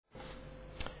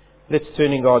Let's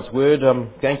turn in God's Word.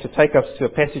 I'm going to take us to a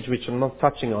passage which I'm not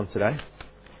touching on today.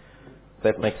 If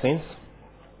that makes sense.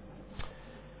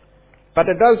 But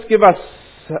it does give us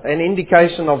an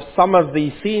indication of some of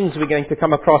the themes we're going to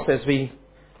come across as we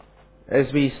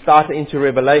start into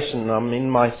Revelation. I'm in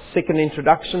my second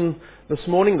introduction this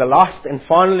morning, the last and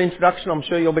final introduction, I'm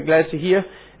sure you'll be glad to hear.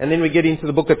 And then we get into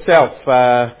the book itself.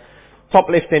 Top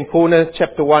left-hand corner,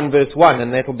 chapter 1, verse 1,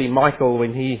 and that will be Michael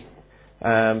when he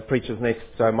preaches next.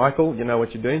 So Michael, you know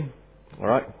what you're doing? All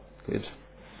right, good.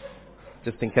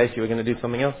 Just in case you were going to do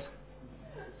something else.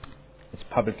 It's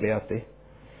publicly out there.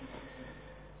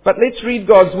 But let's read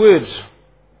God's Word.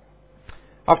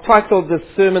 I've titled this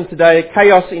sermon today,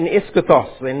 Chaos in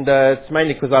Eschatos, and it's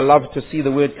mainly because I love to see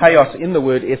the word chaos in the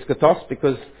word Eschatos,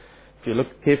 because if you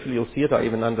look carefully you'll see it, I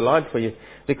even underlined for you,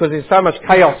 because there's so much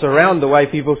chaos around the way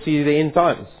people see the end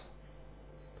times.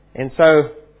 And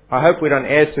so I hope we don't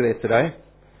add to that today,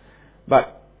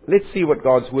 but let's see what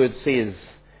God's Word says,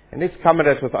 and let's come at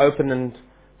it with open and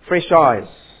fresh eyes,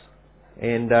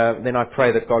 and then I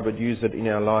pray that God would use it in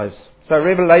our lives. So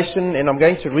Revelation, and I'm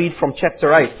going to read from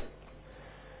chapter 8.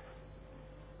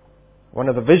 One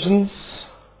of the visions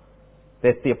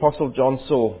that the Apostle John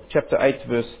saw, chapter 8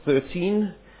 verse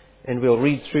 13, and we'll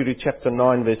read through to chapter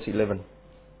 9 verse 11.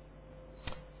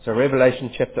 So Revelation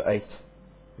chapter 8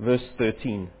 verse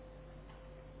 13.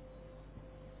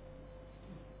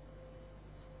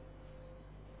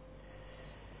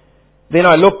 Then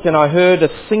I looked and I heard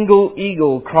a single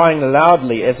eagle crying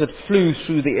loudly as it flew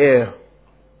through the air.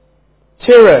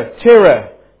 Terror, terror,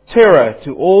 terror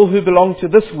to all who belong to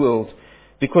this world,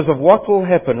 because of what will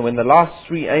happen when the last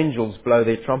three angels blow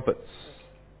their trumpets.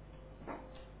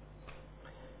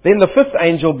 Then the fifth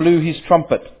angel blew his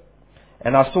trumpet,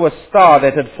 and I saw a star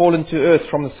that had fallen to earth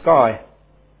from the sky.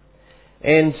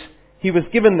 And he was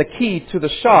given the key to the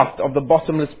shaft of the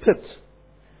bottomless pit.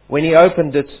 When he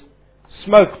opened it,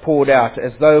 smoke poured out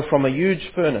as though from a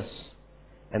huge furnace,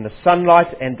 and the sunlight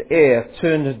and air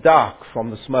turned dark from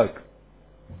the smoke.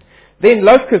 Then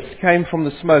locusts came from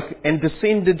the smoke and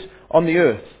descended on the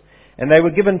earth, and they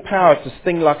were given power to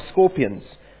sting like scorpions.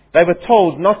 They were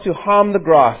told not to harm the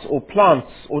grass or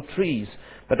plants or trees,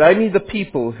 but only the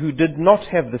people who did not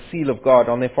have the seal of God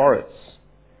on their foreheads.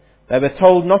 They were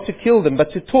told not to kill them,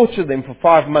 but to torture them for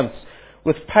 5 months,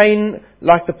 with pain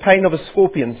like the pain of a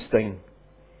scorpion sting.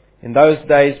 In those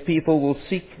days people will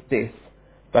seek death,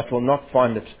 but will not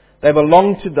find it. They will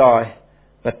long to die,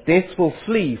 but death will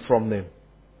flee from them.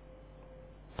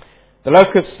 The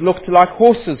locusts looked like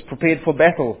horses prepared for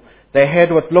battle. They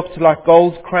had what looked like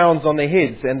gold crowns on their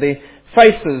heads, and their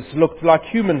faces looked like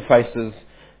human faces.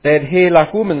 They had hair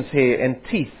like woman's hair, and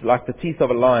teeth like the teeth of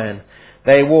a lion.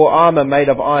 They wore armor made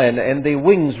of iron, and their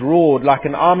wings roared like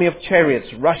an army of chariots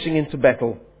rushing into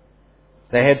battle.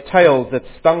 They had tails that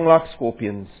stung like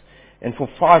scorpions, and for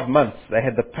 5 months they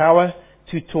had the power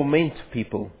to torment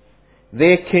people.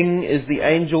 Their king is the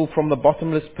angel from the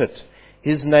bottomless pit.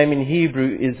 His name in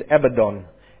Hebrew is Abaddon,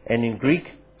 and in Greek,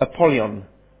 Apollyon,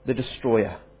 the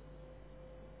destroyer.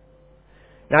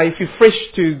 Now, if you're fresh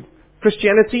to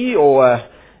Christianity, or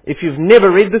if you've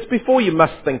never read this before, you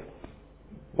must think,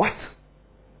 what?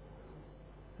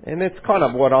 And that's kind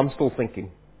of what I'm still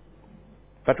thinking.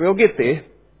 But we'll get there,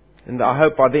 and I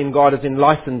hope by then God has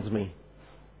enlightened me.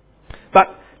 But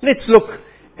let's look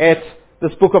at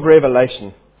this book of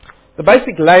Revelation. The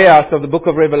basic layout of the book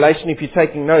of Revelation, if you're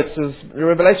taking notes, is the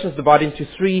Revelation is divided into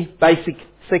 3 basic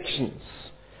sections.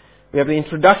 We have the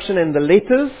introduction and the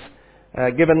letters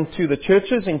given to the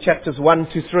churches in chapters 1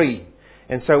 to 3.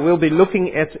 And so we'll be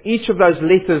looking at each of those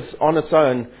letters on its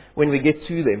own when we get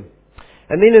to them.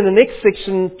 And then in the next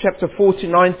section, chapter 4 to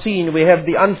 19, we have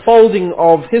the unfolding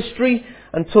of history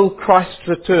until Christ's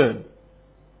return.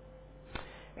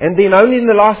 And then only in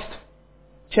the last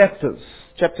chapters,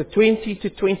 chapter 20 to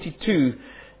 22,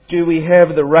 do we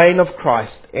have the reign of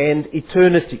Christ and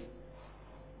eternity.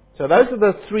 So those are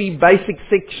the 3 basic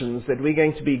sections that we're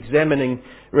going to be examining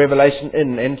Revelation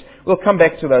in, and we'll come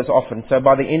back to those often. So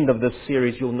by the end of this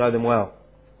series, you'll know them well.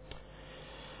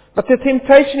 But the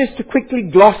temptation is to quickly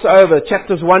gloss over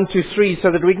chapters 1 to 3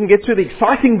 so that we can get to the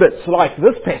exciting bits like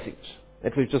this passage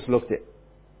that we've just looked at.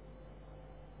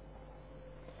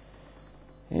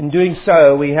 In doing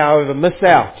so, we, however, miss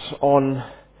out on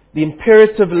the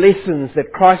imperative lessons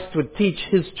that Christ would teach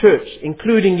His church,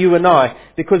 including you and I,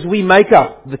 because we make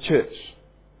up the church.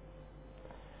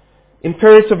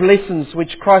 Imperative lessons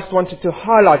which Christ wanted to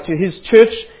highlight to His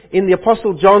church in the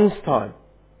Apostle John's time,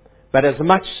 but as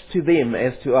much to them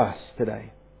as to us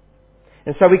today.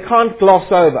 And so we can't gloss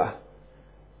over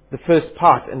the first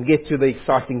part and get to the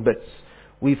exciting bits.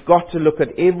 we've got to look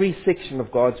at every section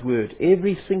of God's Word.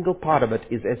 Every single part of it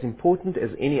is as important as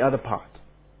any other part.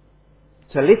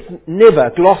 So let's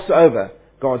never gloss over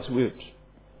God's Word.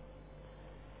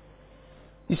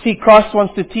 You see, Christ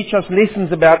wants to teach us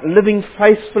lessons about living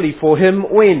faithfully for Him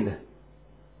when?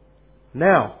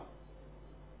 Now.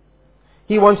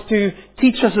 He wants to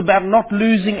teach us about not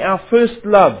losing our first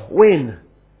love. When?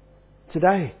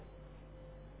 Today.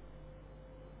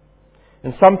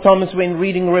 And sometimes when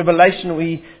reading Revelation,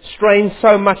 we strain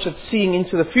so much at seeing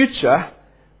into the future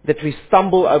that we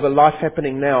stumble over life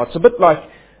happening now. It's a bit like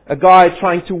a guy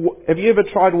trying to... Have you ever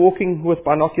tried walking with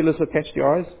binoculars attached to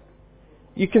your eyes?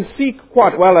 You can see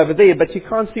quite well over there, but you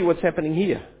can't see what's happening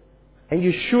here. And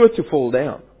you're sure to fall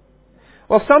down.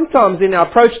 Well, sometimes in our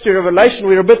approach to Revelation,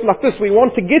 we're a bit like this. We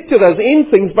want to get to those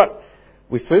end things, but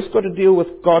we first got to deal with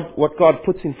what God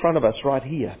puts in front of us right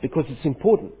here, because it's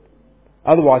important.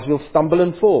 Otherwise, we'll stumble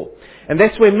and fall. And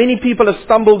that's where many people have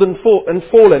stumbled and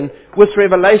fallen with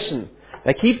Revelation.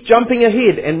 They keep jumping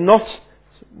ahead and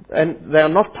they are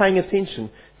not paying attention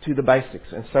to the basics.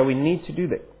 And so we need to do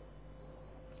that.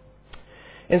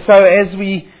 And so as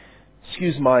we,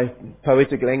 excuse my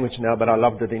poetic language now, but I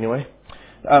loved it anyway.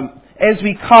 As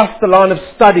we cast the line of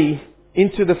study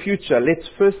into the future, let's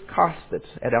first cast it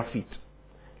at our feet.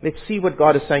 Let's see what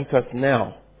God is saying to us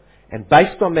now. And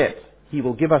based on that, He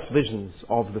will give us visions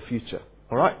of the future.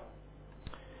 Alright?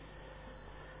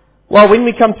 Well, when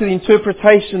we come to the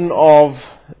interpretation of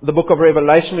the book of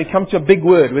Revelation, we come to a big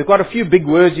word. We've got a few big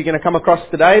words you're going to come across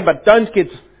today, but don't get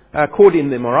caught in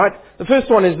them, alright? The first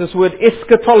one is this word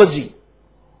eschatology.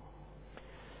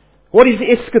 What is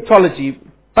eschatology?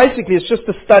 Basically, it's just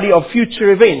a study of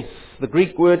future events. The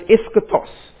Greek word eschatos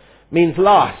means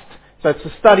last. So it's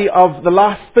a study of the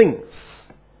last things.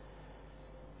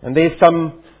 And there's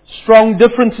some strong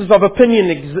differences of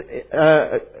opinion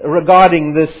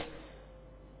regarding this,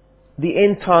 the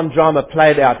end time drama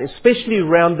played out, especially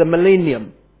around the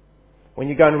millennium. When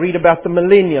you go and read about the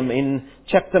millennium in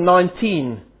chapter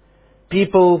 19,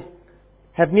 people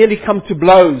have nearly come to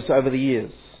blows over the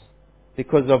years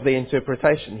because of their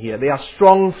interpretation here. There are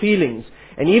strong feelings.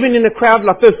 And even in a crowd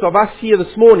like this, of us here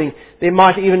this morning, there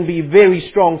might even be very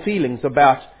strong feelings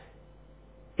about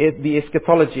the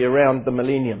eschatology around the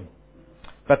millennium.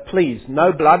 But please,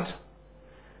 no blood.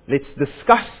 Let's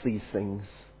discuss these things.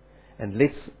 And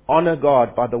let's honor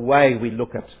God by the way we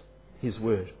look at His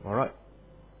Word. Alright?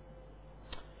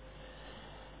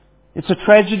 It's a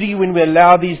tragedy when we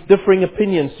allow these differing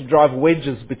opinions to drive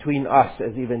wedges between us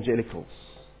as evangelicals.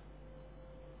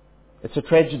 It's a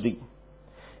tragedy.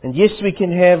 And yes, we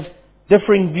can have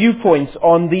differing viewpoints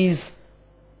on these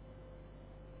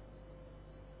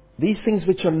things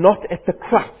which are not at the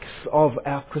crux of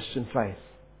our Christian faith.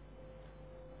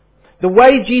 The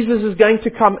way Jesus is going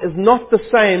to come is not at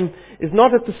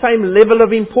the same level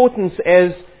of importance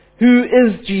as who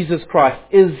is Jesus Christ?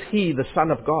 Is He the Son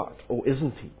of God or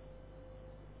isn't He?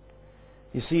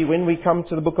 You see, when we come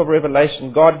to the book of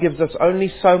Revelation, God gives us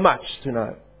only so much to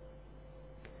know.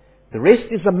 The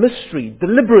rest is a mystery,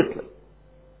 deliberately,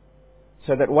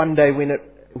 so that one day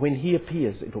when He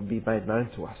appears, it will be made known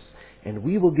to us. And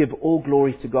we will give all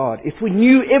glory to God. If we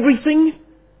knew everything,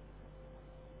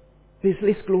 there's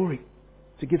less glory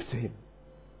to give to Him.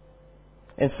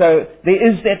 And so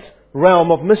there is that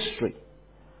realm of mystery.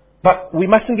 But we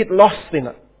mustn't get lost in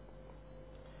it.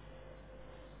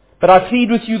 But I plead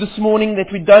with you this morning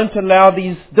that we don't allow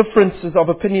these differences of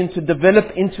opinion to develop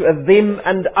into a them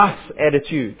and us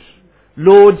attitude.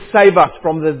 Lord, save us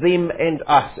from the them and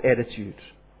us attitude.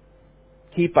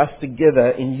 Keep us together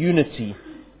in unity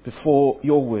before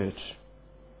your word.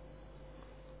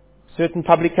 Certain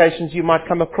publications you might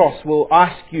come across will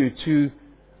ask you to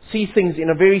see things in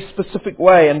a very specific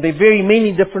way, and there are very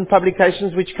many different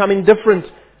publications which come in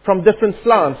from different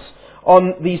slants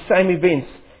on these same events.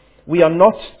 We are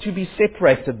not to be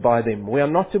separated by them. We are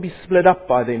not to be split up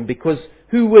by them, because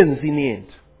who wins in the end?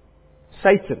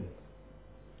 Satan.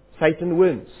 Satan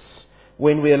wins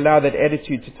when we allow that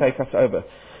attitude to take us over.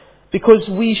 Because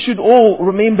we should all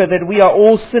remember that we are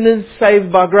all sinners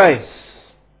saved by grace.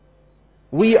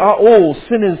 We are all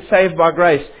sinners saved by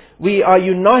grace. We are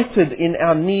united in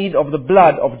our need of the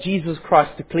blood of Jesus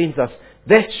Christ to cleanse us.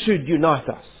 That should unite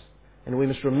us. And we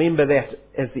must remember that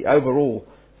as the overall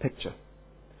picture.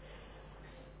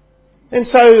 And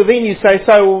so then you say,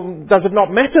 so does it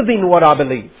not matter then what I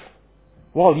believe?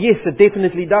 Well, yes, it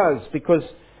definitely does. Because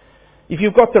if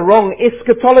you've got the wrong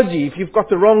eschatology, if you've got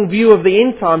the wrong view of the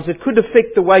end times, it could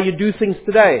affect the way you do things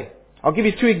today. I'll give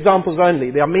you 2 examples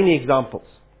only. There are many examples.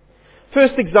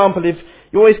 First example, if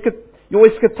your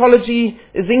eschatology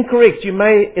is incorrect.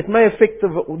 It may affect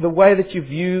the way that you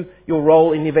view your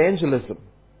role in evangelism.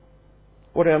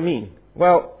 What do I mean?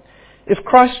 Well, if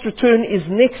Christ's return is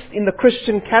next in the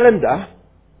Christian calendar,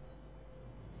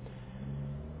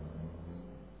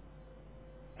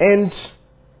 and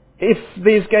if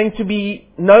there's going to be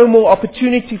no more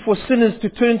opportunity for sinners to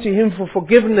turn to Him for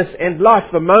forgiveness and life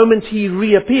the moment He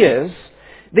reappears,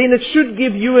 then it should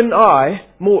give you and I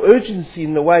more urgency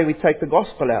in the way we take the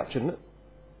gospel out, shouldn't it?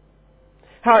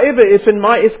 However, if in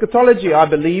my eschatology I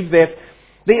believe that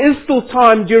there is still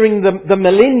time during the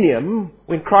millennium,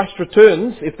 when Christ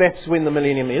returns, if that's when the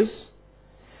millennium is,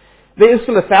 there is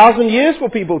still 1,000 years for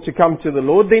people to come to the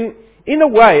Lord, then in a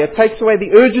way it takes away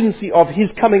the urgency of His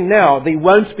coming now. There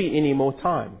won't be any more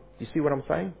time. Do you see what I'm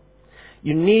saying?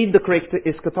 You need the correct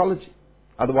eschatology.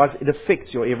 Otherwise it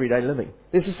affects your everyday living.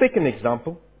 There's a second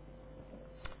example.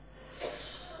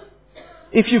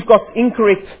 If you've got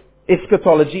incorrect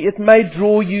eschatology, it may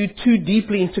draw you too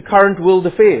deeply into current world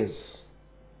affairs.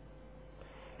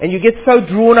 And you get so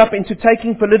drawn up into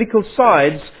taking political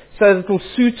sides so that it will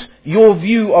suit your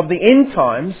view of the end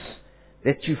times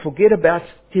that you forget about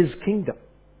His kingdom.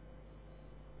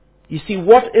 You see,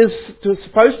 what is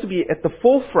supposed to be at the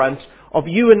forefront of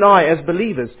you and I as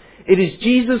believers? It is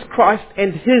Jesus Christ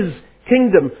and His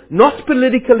kingdom, not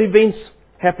political events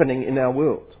happening in our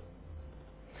world.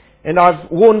 And I've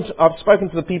spoken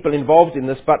to the people involved in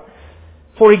this, but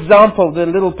for example, the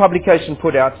little publication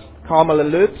put out, Carmel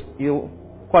Alert,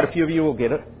 quite a few of you will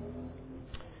get it.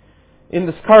 In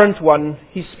this current one,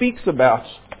 he speaks about,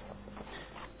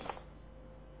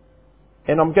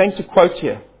 and I'm going to quote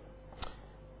here,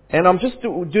 and I'm just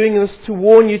doing this to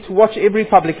warn you to watch every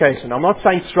publication. I'm not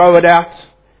saying throw it out.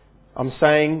 I'm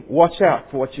saying watch out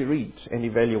for what you read and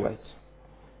evaluate.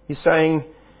 He's saying,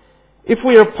 if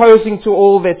we are opposing to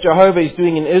all that Jehovah is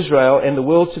doing in Israel and the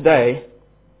world today,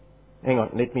 hang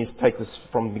on, let me take this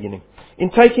from the beginning. In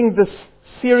taking this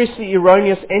seriously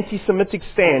erroneous anti-Semitic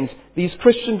stand, these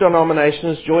Christian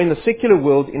denominations join the secular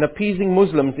world in appeasing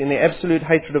Muslims in their absolute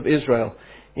hatred of Israel.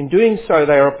 In doing so,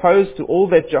 they are opposed to all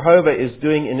that Jehovah is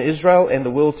doing in Israel and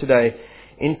the world today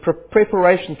in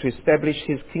preparation to establish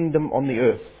His kingdom on the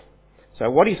earth. So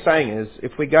what he's saying is,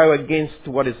 if we go against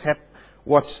what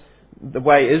the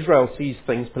way Israel sees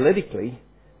things politically,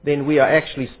 then we are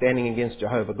actually standing against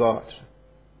Jehovah God.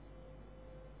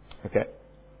 Okay.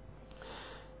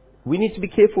 We need to be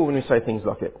careful when we say things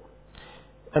like that.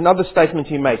 Another statement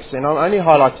he makes, and I'm only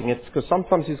highlighting it because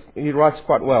sometimes he writes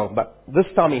quite well, but this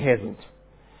time he hasn't.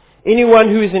 Anyone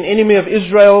who is an enemy of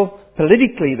Israel,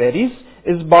 politically that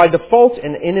is by default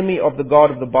an enemy of the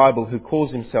God of the Bible who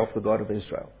calls Himself the God of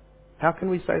Israel. How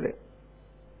can we say that?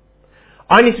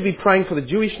 I need to be praying for the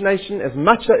Jewish nation as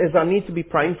much as I need to be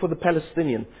praying for the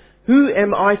Palestinian. Who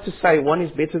am I to say one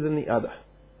is better than the other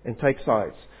and take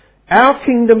sides? Our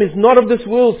kingdom is not of this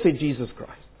world, said Jesus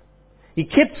Christ. He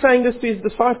kept saying this to His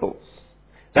disciples.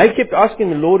 They kept asking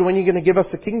Him, Lord, when are you going to give us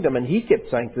the kingdom? And He kept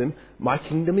saying to them, my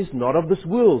kingdom is not of this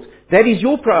world. That is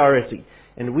your priority.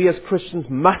 And we as Christians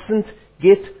mustn't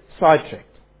get sidetracked.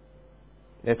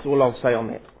 That's all I'll say on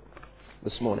that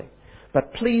this morning.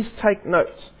 But please take note.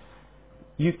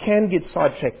 You can get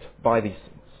sidetracked by these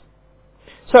things.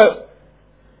 So,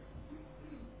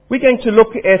 we're going to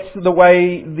look at the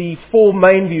way the four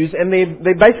main views, and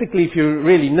they're basically, if you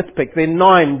really nitpick, there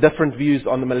are 9 different views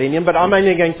on the millennium, but I'm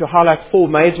only going to highlight 4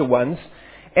 major ones,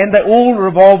 and they all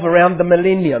revolve around the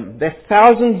millennium, that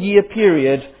 1,000-year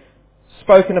period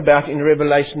spoken about in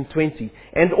Revelation 20,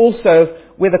 and also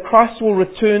whether Christ will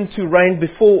return to reign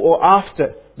before or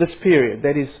after this period.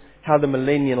 That is how the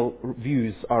millennial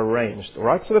views are arranged. All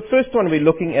right. So the first one we're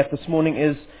looking at this morning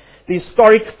is the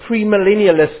historic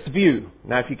premillennialist view.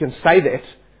 Now, if you can say that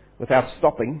without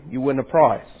stopping, you win a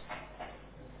prize.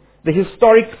 The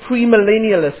historic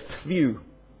premillennialist view.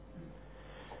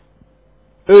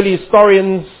 Early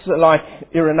historians like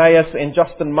Irenaeus and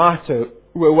Justin Martyr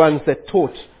were ones that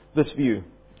taught this view.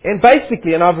 And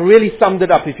basically, and I've really summed it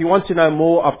up, if you want to know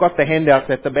more, I've got the handouts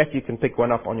at the back, you can pick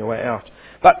one up on your way out.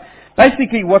 But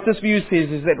basically what this view says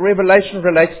is that Revelation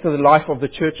relates to the life of the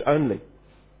church only.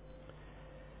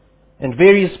 And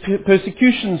various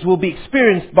persecutions will be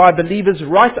experienced by believers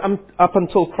right up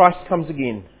until Christ comes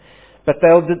again. But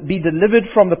they'll be delivered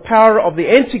from the power of the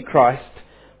Antichrist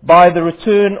by the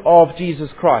return of Jesus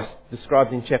Christ,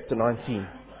 described in chapter 19.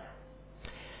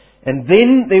 And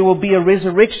then there will be a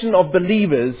resurrection of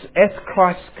believers at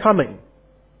Christ's coming,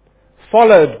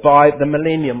 followed by the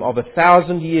millennium of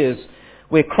 1,000 years,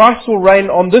 where Christ will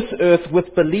reign on this earth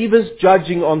with believers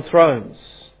judging on thrones.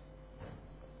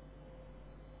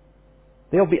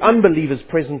 There will be unbelievers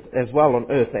present as well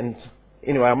on earth, and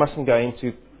anyway, I mustn't go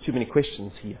into too many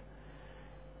questions here.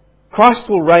 Christ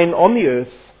will reign on the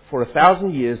earth for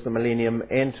 1,000 years, the millennium,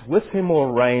 and with him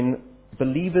will reign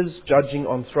believers judging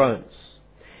on thrones.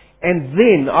 And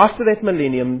then, after that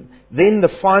millennium, then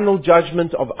the final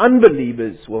judgment of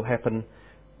unbelievers will happen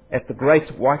at the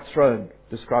great white throne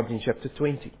described in chapter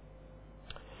 20.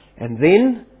 And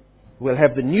then we'll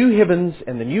have the new heavens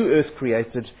and the new earth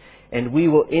created, and we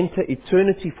will enter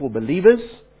eternity for believers,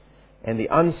 and the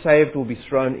unsaved will be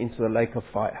thrown into the lake of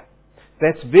fire.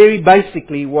 That's very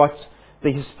basically what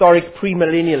the historic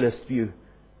premillennialist view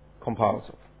compiles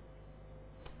of.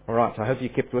 Alright, I hope you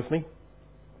kept with me.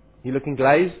 You looking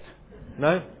glazed?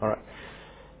 No? Alright.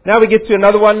 Now we get to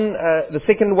another one, the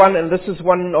second one, and this is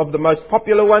one of the most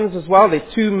popular ones as well. There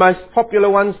are two most popular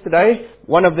ones today.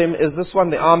 One of them is this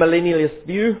one, the amillennialist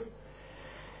view.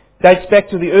 Dates back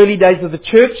to the early days of the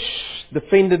church,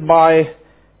 defended by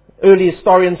early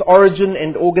historians Origen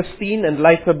and Augustine, and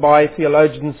later by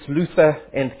theologians Luther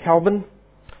and Calvin.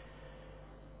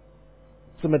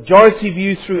 It's a majority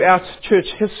view throughout church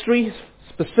history,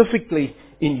 specifically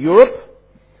in Europe,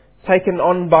 taken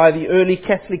on by the early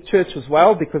Catholic Church as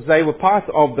well, because they were part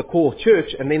of the core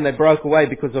church and then they broke away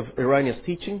because of erroneous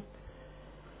teaching.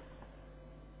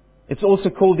 It's also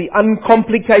called the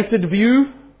uncomplicated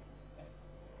view.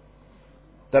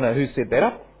 Don't know who set that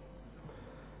up.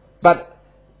 But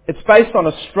it's based on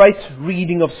a straight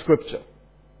reading of Scripture.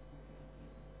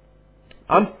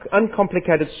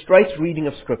 Uncomplicated, straight reading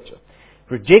of Scripture.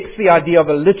 Rejects the idea of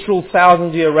a literal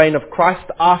 1,000-year reign of Christ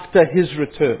after His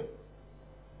return.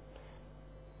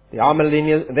 The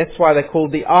amillennialists, that's why they're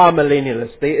called the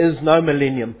amillennialists. There is no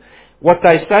millennium. What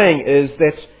they're saying is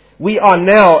that we are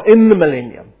now in the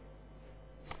millennium.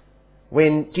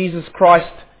 When Jesus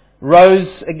Christ rose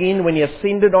again, when He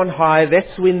ascended on high,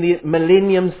 that's when the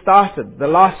millennium started. The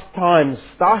last time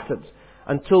started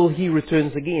until He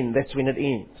returns again. That's when it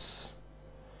ends.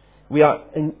 We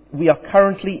are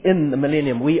currently in the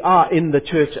millennium. We are in the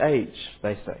church age,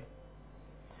 they say.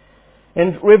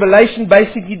 And Revelation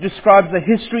basically describes the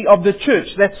history of the church.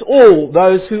 That's all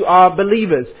those who are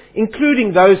believers,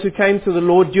 including those who came to the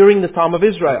Lord during the time of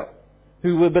Israel,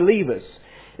 who were believers.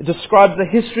 It describes the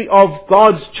history of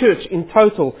God's church in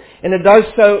total, and it does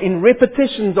so in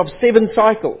repetitions of 7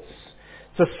 cycles.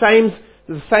 It's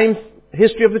the same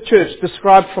history of the church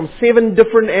described from 7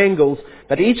 different angles,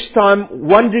 but each time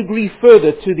 1 degree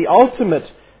further to the ultimate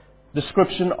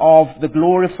description of the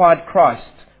glorified Christ,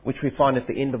 which we find at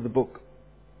the end of the book.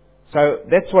 So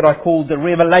that's what I call the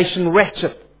revelation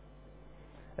ratchet.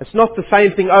 It's not the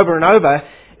same thing over and over.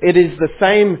 It is the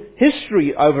same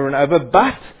history over and over,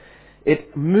 but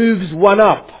it moves one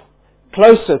up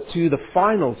closer to the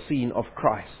final scene of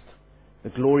Christ, the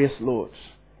glorious Lord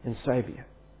and Saviour.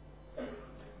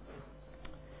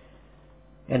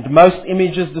 And most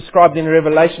images described in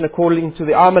Revelation, according to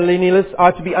the amillennialists,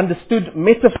 are to be understood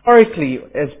metaphorically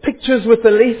as pictures with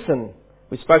a lesson.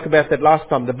 We spoke about that last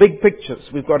time, the big pictures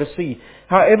we've got to see.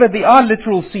 However, there are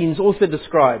literal scenes also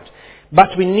described,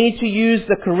 but we need to use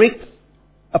the correct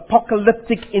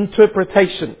apocalyptic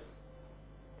interpretation.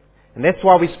 And that's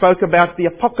why we spoke about the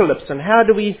apocalypse and how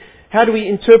do we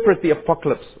interpret the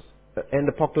apocalypse and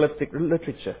apocalyptic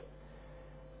literature.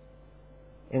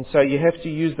 And so you have to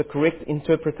use the correct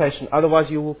interpretation, otherwise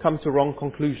you will come to wrong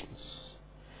conclusions.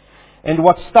 And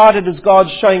what started as God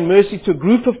showing mercy to a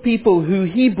group of people who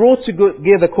He brought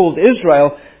together called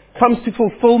Israel comes to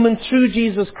fulfillment through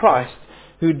Jesus Christ,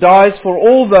 who dies for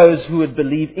all those who would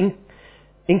believe,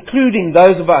 including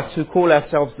those of us who call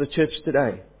ourselves the church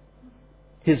today,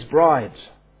 His bride.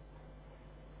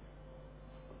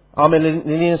 Our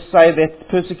millennials say that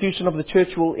persecution of the church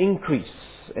will increase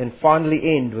and finally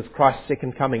end with Christ's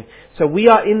second coming. So we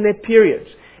are in that period.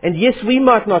 And yes, we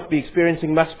might not be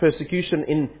experiencing much persecution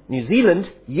in New Zealand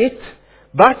yet,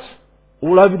 but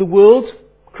all over the world,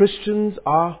 Christians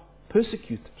are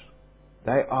persecuted.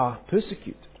 They are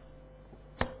persecuted.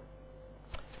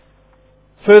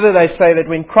 Further, they say that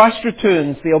when Christ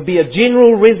returns, there will be a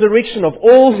general resurrection of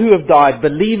all who have died,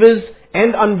 believers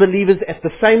and unbelievers at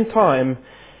the same time.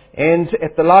 And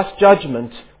at the last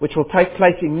judgment, which will take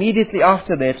place immediately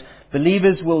after that,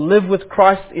 believers will live with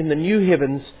Christ in the new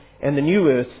heavens and the new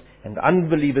earth, and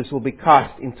unbelievers will be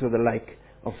cast into the lake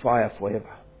of fire forever.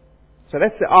 So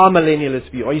that's the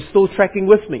amillennialist view. Are you still tracking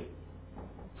with me?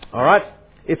 Alright?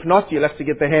 If not, you'll have to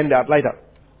get the handout later.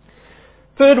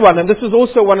 Third one, and this is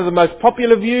also one of the most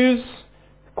popular views,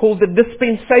 called the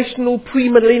dispensational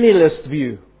premillennialist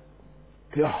view.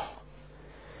 God.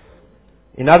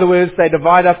 In other words, they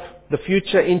divide up the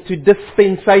future into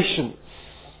dispensations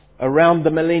around the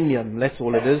millennium. That's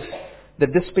all it is. The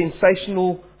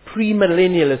dispensational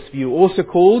premillennialist view, also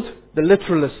called the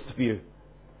literalist view.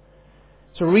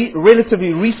 It's a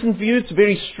relatively recent view. It's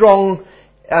very strong.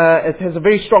 It has a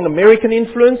very strong American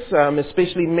influence,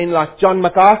 especially men like John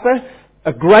MacArthur,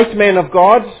 a great man of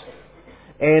God,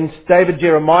 and David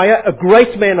Jeremiah, a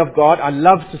great man of God. I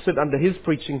love to sit under his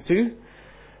preaching too.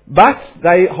 But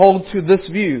they hold to this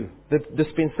view, the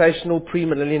dispensational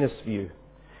premillennialist view.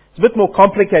 It's a bit more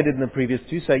complicated than the previous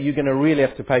two, so you're going to really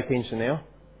have to pay attention now.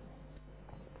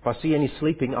 If I see any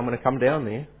sleeping, I'm going to come down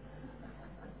there.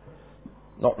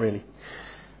 Not really.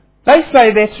 They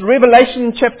say that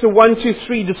Revelation chapter 1 to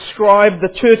 3 describe the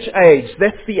church age.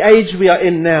 That's the age we are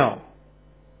in now.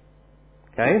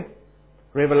 Okay?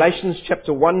 Revelations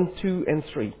chapter 1, 2 and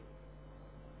 3.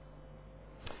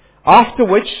 After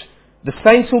which, the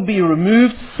saints will be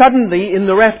removed suddenly in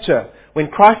the rapture, when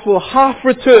Christ will half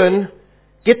return,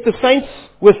 get the saints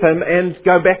with Him, and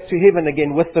go back to heaven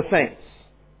again with the saints,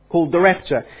 called the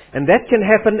rapture. And that can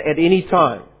happen at any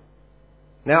time.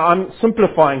 Now, I'm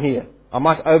simplifying here. I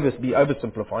might be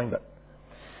oversimplifying that.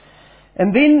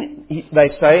 And then, they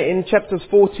say, in chapters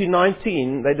 4 to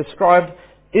 19, they describe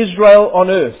Israel on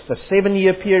earth, a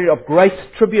 7-year period of great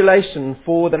tribulation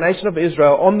for the nation of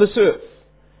Israel on this earth,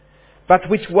 but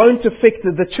which won't affect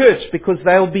the church because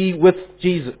they'll be with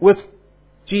Jesus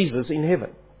in heaven.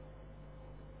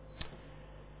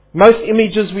 Most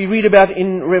images we read about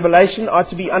in Revelation are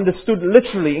to be understood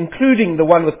literally, including the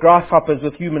one with grasshoppers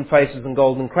with human faces and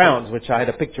golden crowns, which I had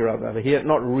a picture of over here.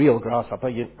 Not real grasshopper,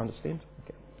 you understand?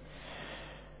 Okay.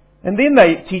 And then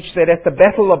they teach that at the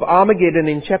Battle of Armageddon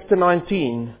in chapter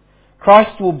 19,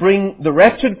 Christ will bring the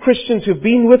raptured Christians who've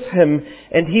been with Him,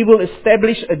 and He will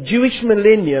establish a Jewish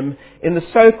millennium in the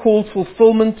so-called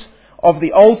fulfillment of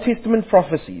the Old Testament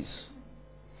prophecies.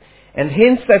 And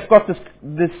hence they've got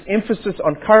this emphasis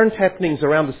on current happenings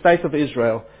around the state of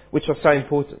Israel, which are so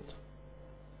important.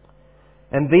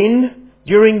 And then,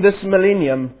 during this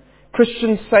millennium,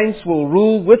 Christian saints will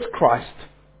rule with Christ,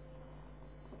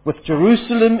 with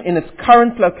Jerusalem in its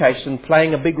current location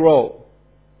playing a big role.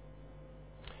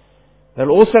 They'll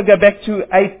also go back to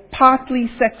a partly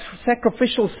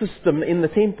sacrificial system in the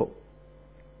temple.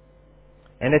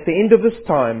 And at the end of this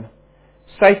time,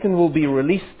 Satan will be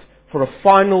released for a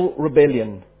final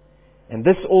rebellion. And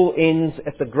this all ends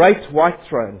at the great white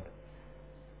throne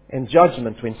and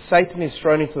judgment, when Satan is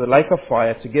thrown into the lake of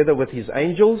fire together with his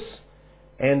angels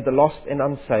and the lost and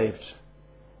unsaved.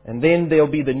 And then there'll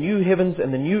be the new heavens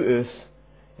and the new earth,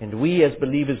 and we as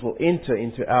believers will enter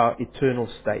into our eternal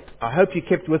state. I hope you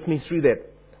kept with me through that.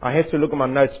 I have to look at my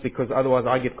notes because otherwise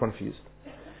I get confused.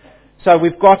 So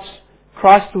we've got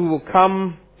Christ who will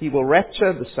come. He will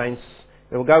rapture the saints.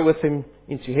 They will go with Him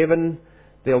into heaven.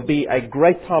 There will be a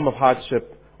great time of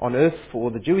hardship on earth for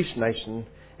the Jewish nation.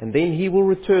 And then He will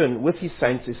return with His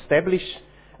saints, establish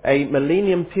a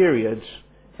millennium period,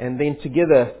 and then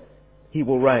together He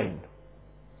will reign.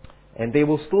 And there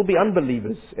will still be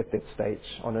unbelievers at that stage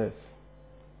on earth.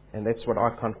 And that's what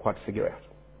I can't quite figure out.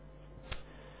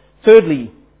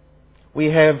 Thirdly, we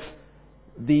have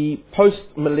the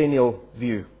post-millennial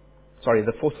view.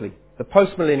 Fourthly, the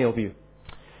post-millennial view.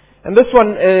 And this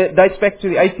one dates back to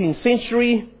the 18th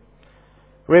century.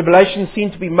 Revelation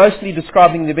seemed to be mostly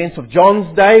describing the events of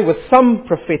John's day with some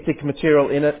prophetic material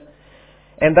in it.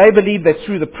 And they believe that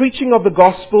through the preaching of the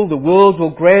gospel, the world will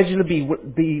gradually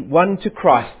be won to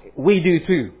Christ. We do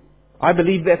too. I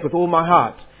believe that with all my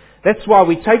heart. That's why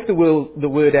we take the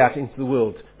word out into the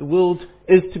world. The world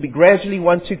is to be gradually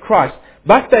won to Christ.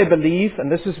 But they believe,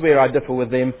 and this is where I differ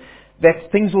with them,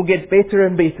 that things will get better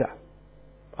and better.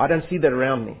 I don't see that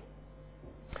around me.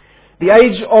 The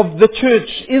age of the church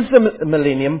is the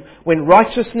millennium, when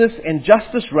righteousness and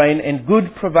justice reign and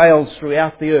good prevails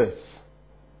throughout the earth.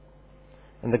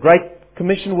 And the Great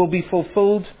Commission will be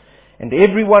fulfilled, and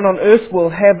everyone on earth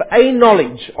will have a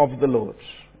knowledge of the Lord.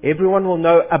 Everyone will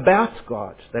know about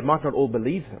God. They might not all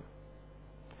believe Him.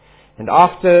 And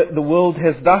after the world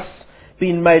has thus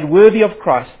been made worthy of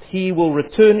Christ, He will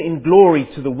return in glory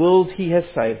to the world He has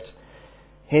saved.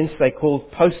 Hence they call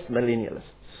post-millennialists.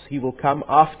 He will come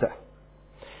after.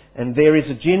 And there is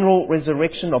a general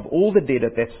resurrection of all the dead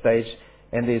at that stage,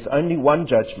 and there's only one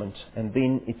judgment, and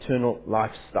then eternal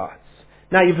life starts.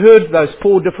 Now you've heard those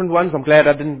 4 different ones. I'm glad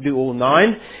I didn't do all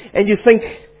 9. And you think,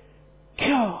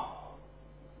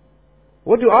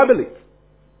 what do I believe?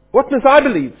 What must I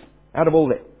believe out of all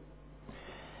that?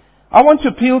 I want to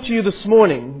appeal to you this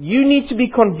morning. You need to be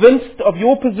convinced of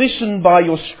your position by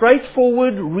your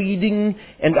straightforward reading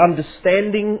and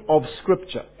understanding of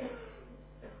Scripture.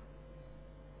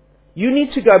 You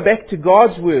need to go back to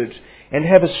God's Word and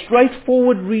have a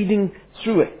straightforward reading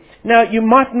through it. Now, you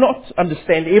might not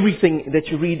understand everything that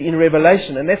you read in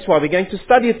Revelation, and that's why we're going to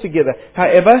study it together.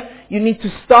 However, you need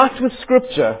to start with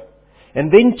Scripture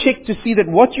and then check to see that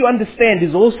what you understand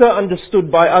is also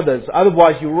understood by others.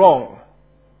 Otherwise, you're wrong.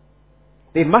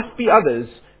 There must be others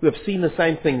who have seen the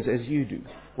same things as you do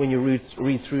when you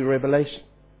read through Revelation.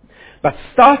 But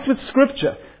start with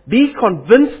Scripture. Be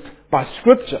convinced by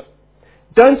Scripture.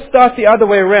 Don't start the other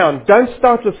way around. Don't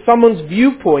start with someone's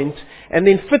viewpoint and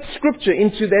then fit Scripture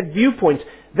into that viewpoint.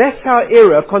 That's how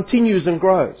error continues and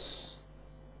grows.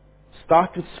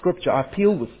 Start with Scripture. I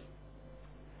appeal with you.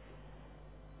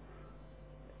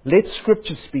 Let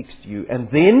Scripture speak to you. And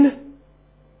then,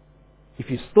 if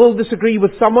you still disagree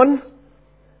with someone,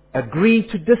 agree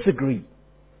to disagree.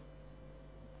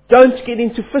 Don't get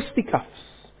into fisticuffs.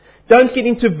 Don't get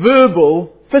into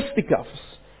verbal fisticuffs.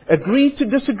 Agree to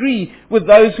disagree with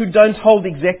those who don't hold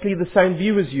exactly the same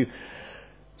view as you.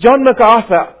 John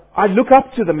MacArthur, I look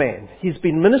up to the man. He's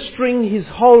been ministering his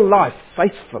whole life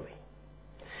faithfully.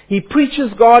 He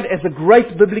preaches God as a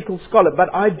great biblical scholar,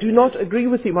 but I do not agree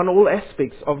with him on all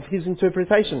aspects of his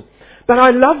interpretation. But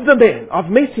I love the man. I've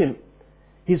met him.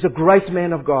 He's a great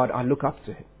man of God. I look up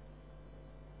to him.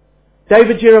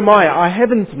 David Jeremiah, I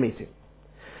haven't met him.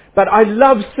 But I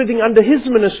love sitting under his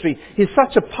ministry. He's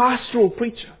such a pastoral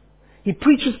preacher. He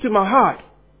preaches to my heart.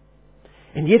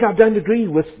 And yet I don't agree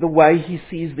with the way he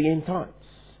sees the end times,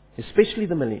 especially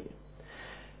the millennium.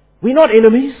 We're not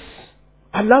enemies.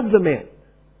 I love the man.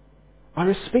 I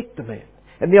respect the man.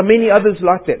 And there are many others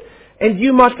like that. And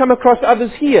you might come across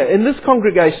others here in this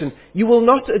congregation. You will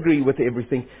not agree with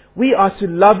everything. We are to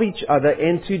love each other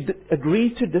and to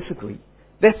agree to disagree.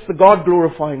 That's the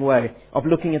God-glorifying way of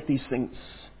looking at these things.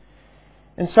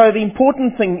 And so the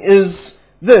important thing is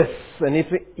this, and if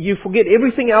you forget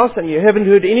everything else and you haven't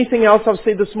heard anything else I've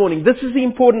said this morning, this is the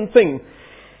important thing.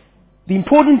 The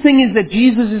important thing is that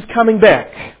Jesus is coming back.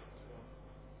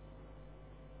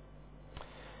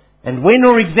 And when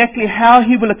or exactly how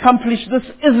He will accomplish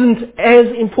this isn't as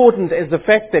important as the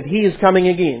fact that He is coming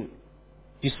again.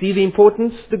 Do you see the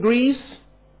importance degrees?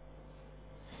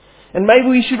 And maybe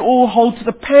we should all hold to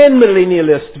the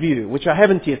pan-millennialist view, which I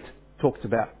haven't yet talked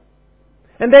about.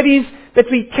 And that is that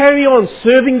we carry on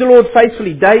serving the Lord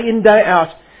faithfully day in, day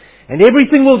out, and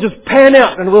everything will just pan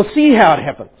out and we'll see how it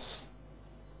happens.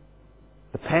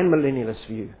 The pan-millennialist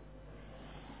view.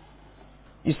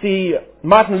 You see,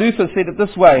 Martin Luther said it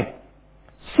this way,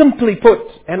 simply put,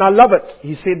 and I love it,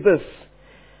 he said this,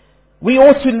 we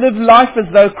ought to live life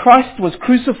as though Christ was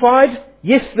crucified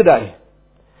yesterday,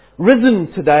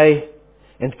 risen today,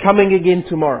 and coming again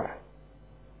tomorrow.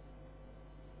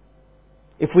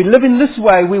 If we live in this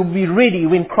way, we'll be ready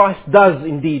when Christ does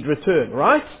indeed return,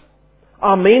 right?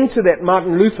 Amen to that,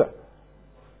 Martin Luther.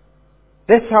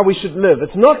 That's how we should live.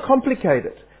 It's not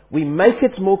complicated. We make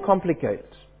it more complicated.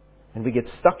 And we get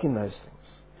stuck in those things.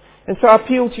 And so I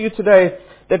appeal to you today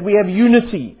that we have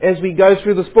unity as we go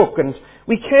through this book. And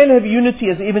we can have unity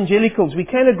as evangelicals. We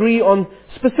can agree on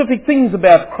specific things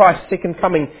about Christ's second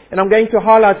coming. And I'm going to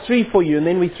highlight 3 for you, and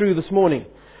then we're through this morning.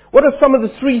 What are some of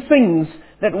the 3 things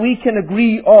that we can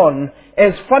agree on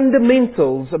as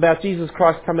fundamentals about Jesus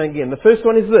Christ coming again? The first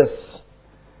one is this.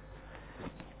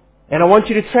 And I want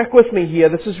you to track with me here.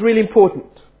 This is really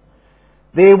important.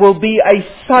 There will be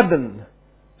a sudden,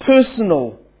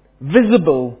 personal,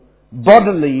 visible,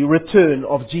 bodily return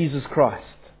of Jesus Christ.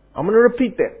 I'm going to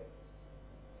repeat that.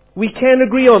 We can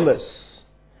agree on this.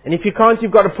 And if you can't,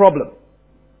 you've got a problem.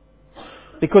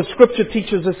 Because Scripture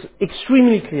teaches us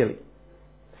extremely clearly.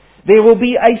 There will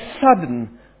be a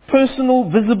sudden, personal,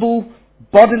 visible,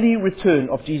 bodily return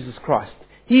of Jesus Christ.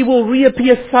 He will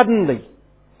reappear suddenly.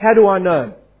 How do I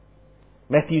know?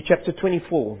 Matthew chapter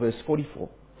 24, verse 44.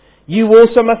 You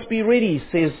also must be ready,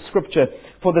 says Scripture,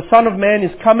 for the Son of Man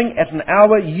is coming at an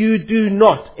hour you do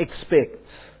not expect.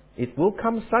 It will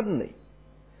come suddenly.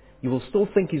 You will still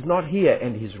think He's not here,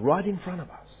 and He's right in front of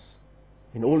us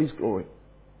in all His glory.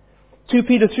 2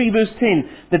 Peter 3 verse 10,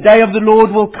 the day of the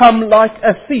Lord will come like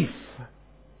a thief.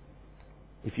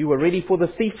 If you were ready for the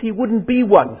thief, he wouldn't be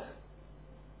one,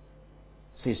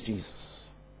 says Jesus.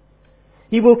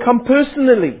 He will come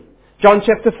personally. John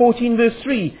chapter 14 verse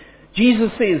 3,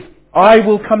 Jesus says, I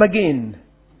will come again.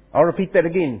 I'll repeat that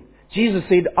again. Jesus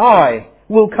said, I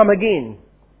will come again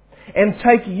and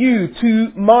take you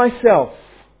to myself.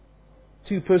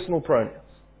 2 personal pronouns.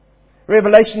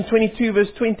 Revelation 22 verse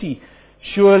 20,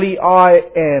 surely I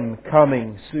am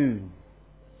coming soon.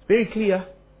 It's very clear.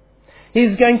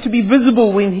 He's going to be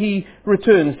visible when He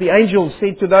returns. The angels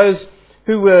said to those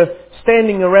who were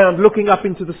standing around looking up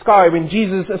into the sky when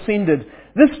Jesus ascended,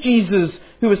 this Jesus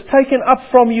who was taken up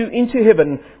from you into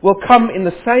heaven will come in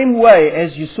the same way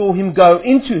as you saw him go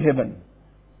into heaven.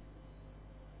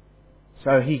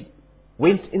 So he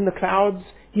went in the clouds.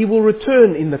 He will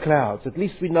return in the clouds. At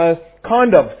least we know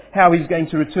kind of how he's going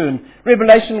to return.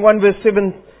 Revelation 1 verse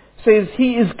 7 says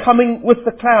he is coming with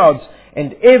the clouds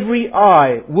and every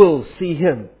eye will see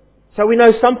him. So we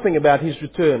know something about his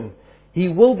return. He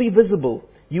will be visible.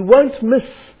 You won't miss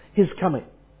his coming.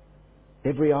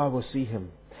 Every eye will see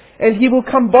him. And he will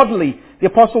come bodily. The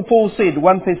Apostle Paul said,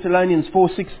 1 Thessalonians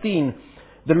 4:16,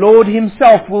 the Lord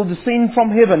himself will descend from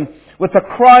heaven with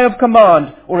a cry of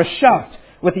command or a shout,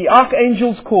 with the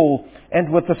archangel's call,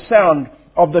 and with the sound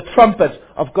of the trumpet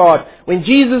of God. When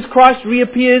Jesus Christ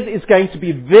reappears, it's going to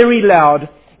be very loud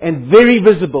and very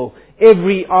visible.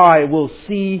 Every eye will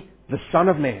see the Son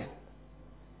of Man.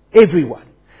 Everyone.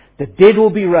 The dead will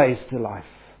be raised to life.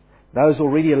 Those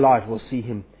already alive will see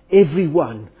him.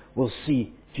 Everyone will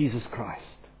see Jesus Christ.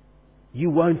 You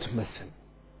won't miss him.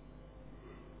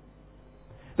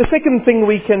 The second thing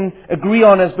we can agree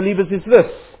on as believers is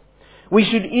this. We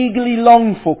should eagerly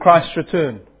long for Christ's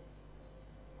return.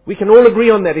 We can all agree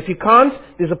on that. If you can't,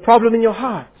 there's a problem in your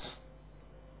hearts.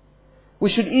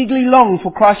 We should eagerly long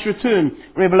for Christ's return.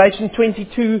 Revelation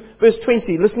 22 verse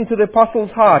 20. Listen to the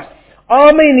apostle's heart.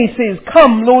 Amen, he says.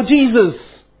 Come, Lord Jesus.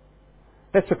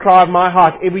 That's the cry of my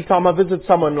heart every time I visit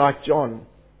someone like John.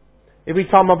 Every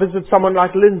time I visit someone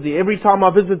like Lindsay. Every time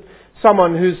I visit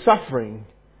someone who's suffering.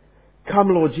 Come,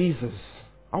 Lord Jesus.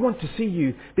 I want to see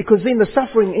you, because then the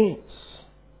suffering ends.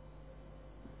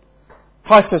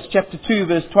 Titus chapter 2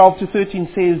 verse 12 to 13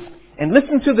 says, and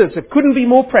listen to this, it couldn't be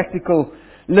more practical.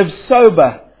 Live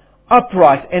sober,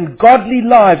 upright and godly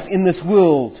lives in this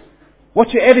world.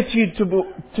 What's your attitude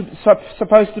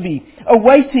supposed to be?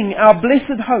 Awaiting our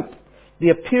blessed hope, the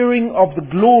appearing of the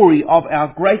glory of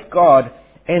our great God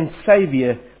and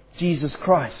Saviour, Jesus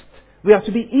Christ. We have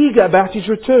to be eager about His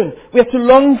return. We have to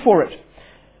long for it.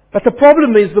 But the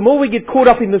problem is, the more we get caught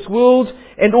up in this world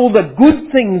and all the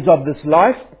good things of this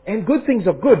life, and good things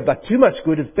are good, but too much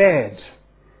good is bad.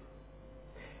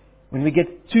 When we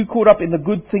get too caught up in the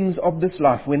good things of this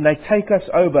life, when they take us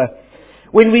over,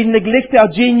 when we neglect our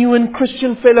genuine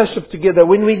Christian fellowship together,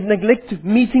 when we neglect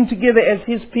meeting together as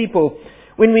His people,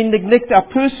 when we neglect our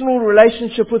personal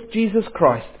relationship with Jesus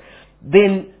Christ,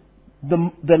 then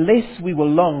the less we will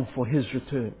long for His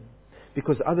return,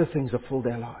 because other things have filled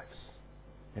our lives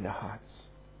and our hearts.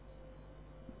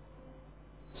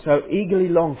 So eagerly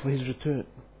long for His return.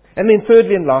 And then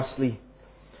thirdly and lastly,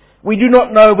 we do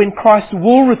not know when Christ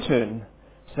will return,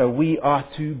 so we are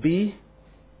to be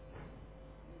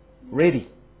ready.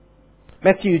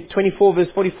 Matthew 24 verse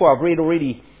 44, I've read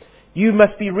already. You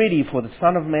must be ready, for the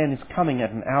Son of Man is coming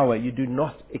at an hour you do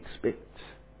not expect.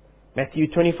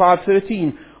 Matthew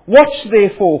 25:13. Watch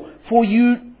therefore, for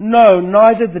you know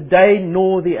neither the day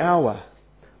nor the hour.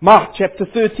 Mark chapter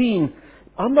 13.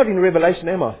 I'm not in Revelation,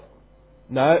 am I?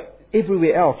 No,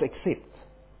 everywhere else except.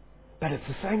 But it's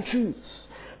the same truths.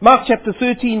 Mark chapter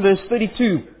 13 verse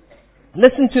 32.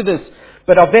 Listen to this.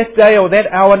 But of that day or that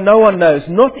hour no one knows,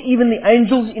 not even the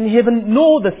angels in heaven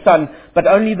nor the Son, but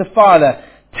only the Father.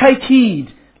 Take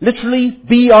heed. Literally,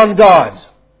 be on guard.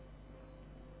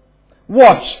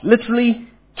 Watch. Literally,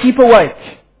 keep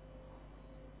awake.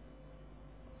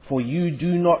 For you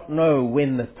do not know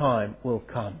when the time will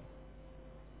come.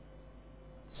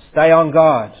 Stay on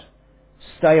guard.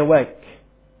 Stay awake.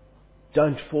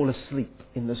 Don't fall asleep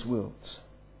in this world.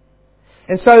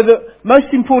 And so the most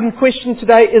important question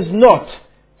today is not,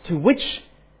 to which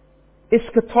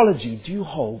eschatology do you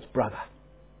hold, brother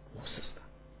or sister?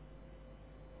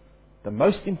 The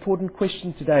most important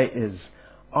question today is,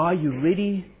 are you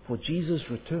ready for Jesus'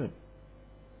 return?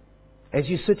 As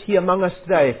you sit here among us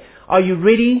today, are you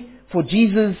ready for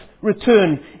Jesus'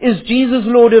 return? Is Jesus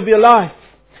Lord of your life?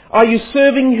 Are you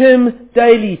serving Him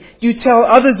daily? Do you tell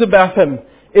others about Him?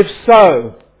 If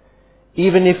so,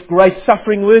 even if great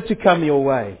suffering were to come your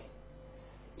way,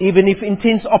 even if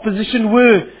intense opposition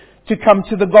were to come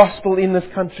to the gospel in this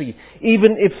country,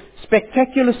 even if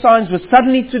spectacular signs were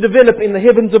suddenly to develop in the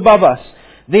heavens above us,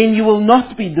 then you will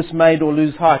not be dismayed or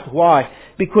lose heart. Why?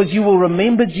 Because you will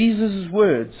remember Jesus'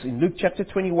 words in Luke chapter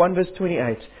 21 verse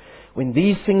 28. When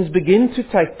these things begin to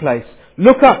take place,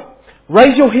 look up,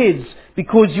 raise your heads,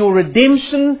 because your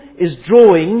redemption is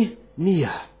drawing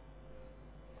near.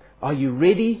 Are you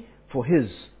ready for His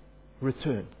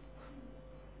return?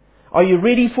 Are you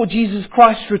ready for Jesus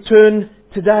Christ's return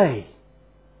today?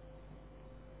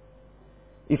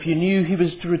 If you knew He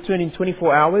was to return in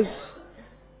 24 hours,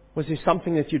 was there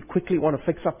something that you'd quickly want to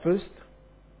fix up first?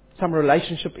 Some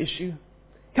relationship issue?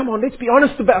 Come on, let's be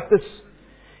honest about this.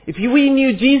 If we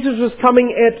knew Jesus was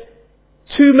coming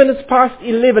at 2 minutes past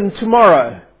 11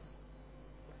 tomorrow,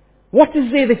 what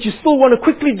is there that you still want to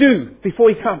quickly do before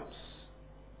He comes?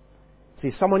 Is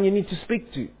there someone you need to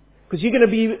speak to? Because you're going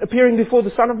to be appearing before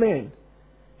the Son of Man.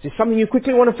 Is there something you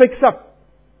quickly want to fix up?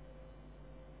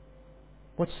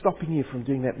 What's stopping you from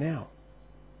doing that now?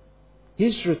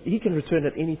 He can return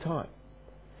at any time.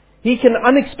 He can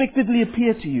unexpectedly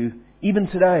appear to you, even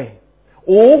today.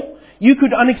 Or you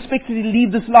could unexpectedly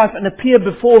leave this life and appear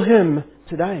before Him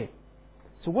today.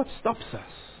 So what stops us?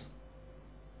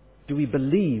 Do we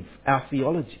believe our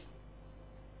theology?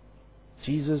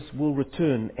 Jesus will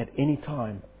return at any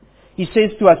time. He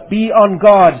says to us, be on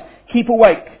guard, keep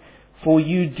awake, for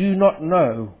you do not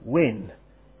know when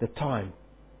the time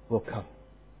will come.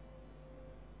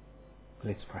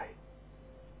 Let's pray.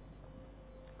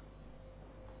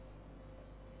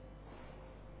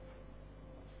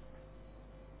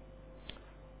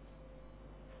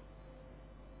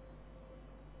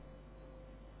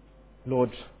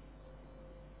 Lord,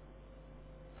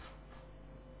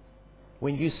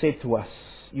 when you said to us,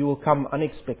 you will come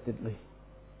unexpectedly,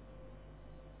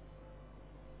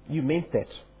 you meant that.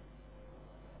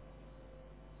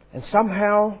 And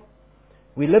somehow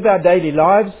we live our daily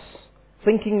lives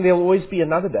thinking there'll always be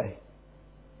another day.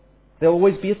 There'll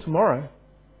always be a tomorrow.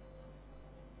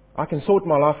 I can sort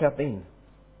my life out then.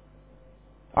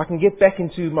 I can get back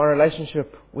into my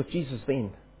relationship with Jesus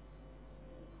then.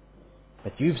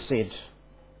 But you've said,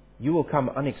 you will come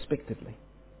unexpectedly.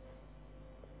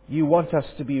 You want us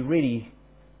to be ready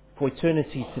for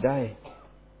eternity today.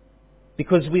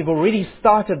 Because we've already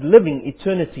started living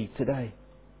eternity today.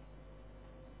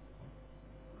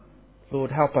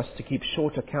 Lord, help us to keep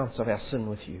short accounts of our sin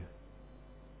with you.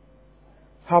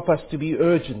 Help us to be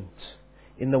urgent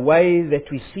in the way that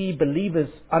we see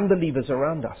unbelievers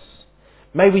around us.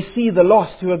 May we see the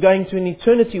lost who are going to an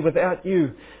eternity without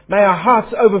you. May our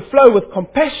hearts overflow with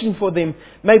compassion for them.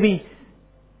 May we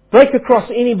break across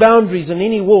any boundaries and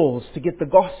any walls to get the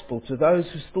gospel to those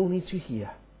who still need to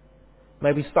hear.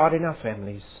 May we start in our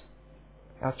families,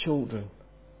 our children.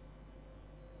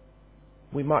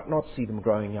 We might not see them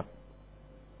growing up.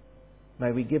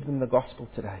 May we give them the gospel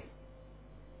today.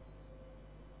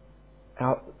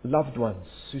 Our loved ones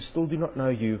who still do not know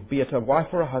you, be it a wife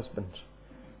or a husband.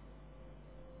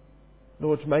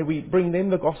 Lord, may we bring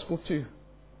them the gospel too.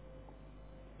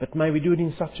 But may we do it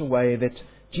in such a way that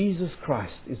Jesus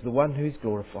Christ is the one who is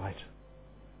glorified.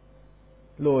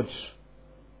 Lord,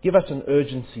 give us an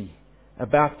urgency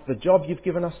about the job you've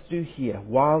given us to do here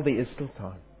while there is still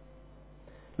time.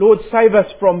 Lord, save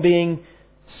us from being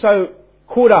so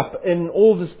caught up in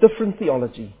all this different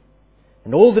theology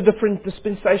and all the different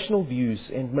dispensational views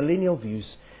and millennial views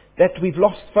that we've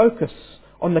lost focus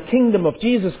on the kingdom of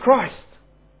Jesus Christ.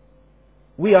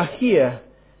 We are here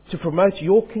to promote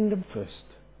your kingdom first,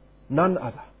 none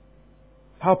other.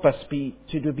 Help us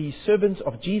to be servants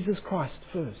of Jesus Christ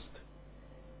first.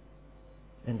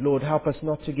 And Lord, help us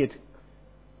not to get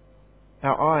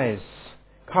our eyes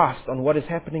cast on what is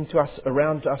happening to us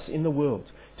around us in the world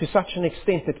to such an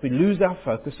extent that we lose our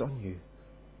focus on you.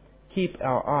 Keep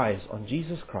our eyes on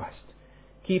Jesus Christ.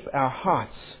 Keep our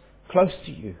hearts close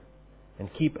to you.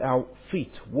 And keep our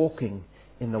feet walking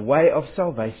in the way of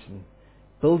salvation,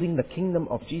 building the kingdom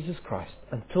of Jesus Christ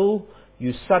until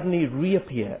you suddenly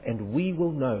reappear and we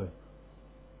will know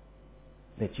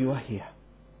that you are here.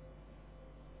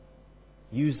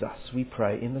 Use us, we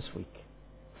pray, in this week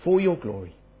for your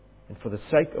glory and for the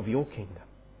sake of your kingdom.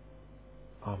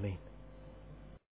 Amen.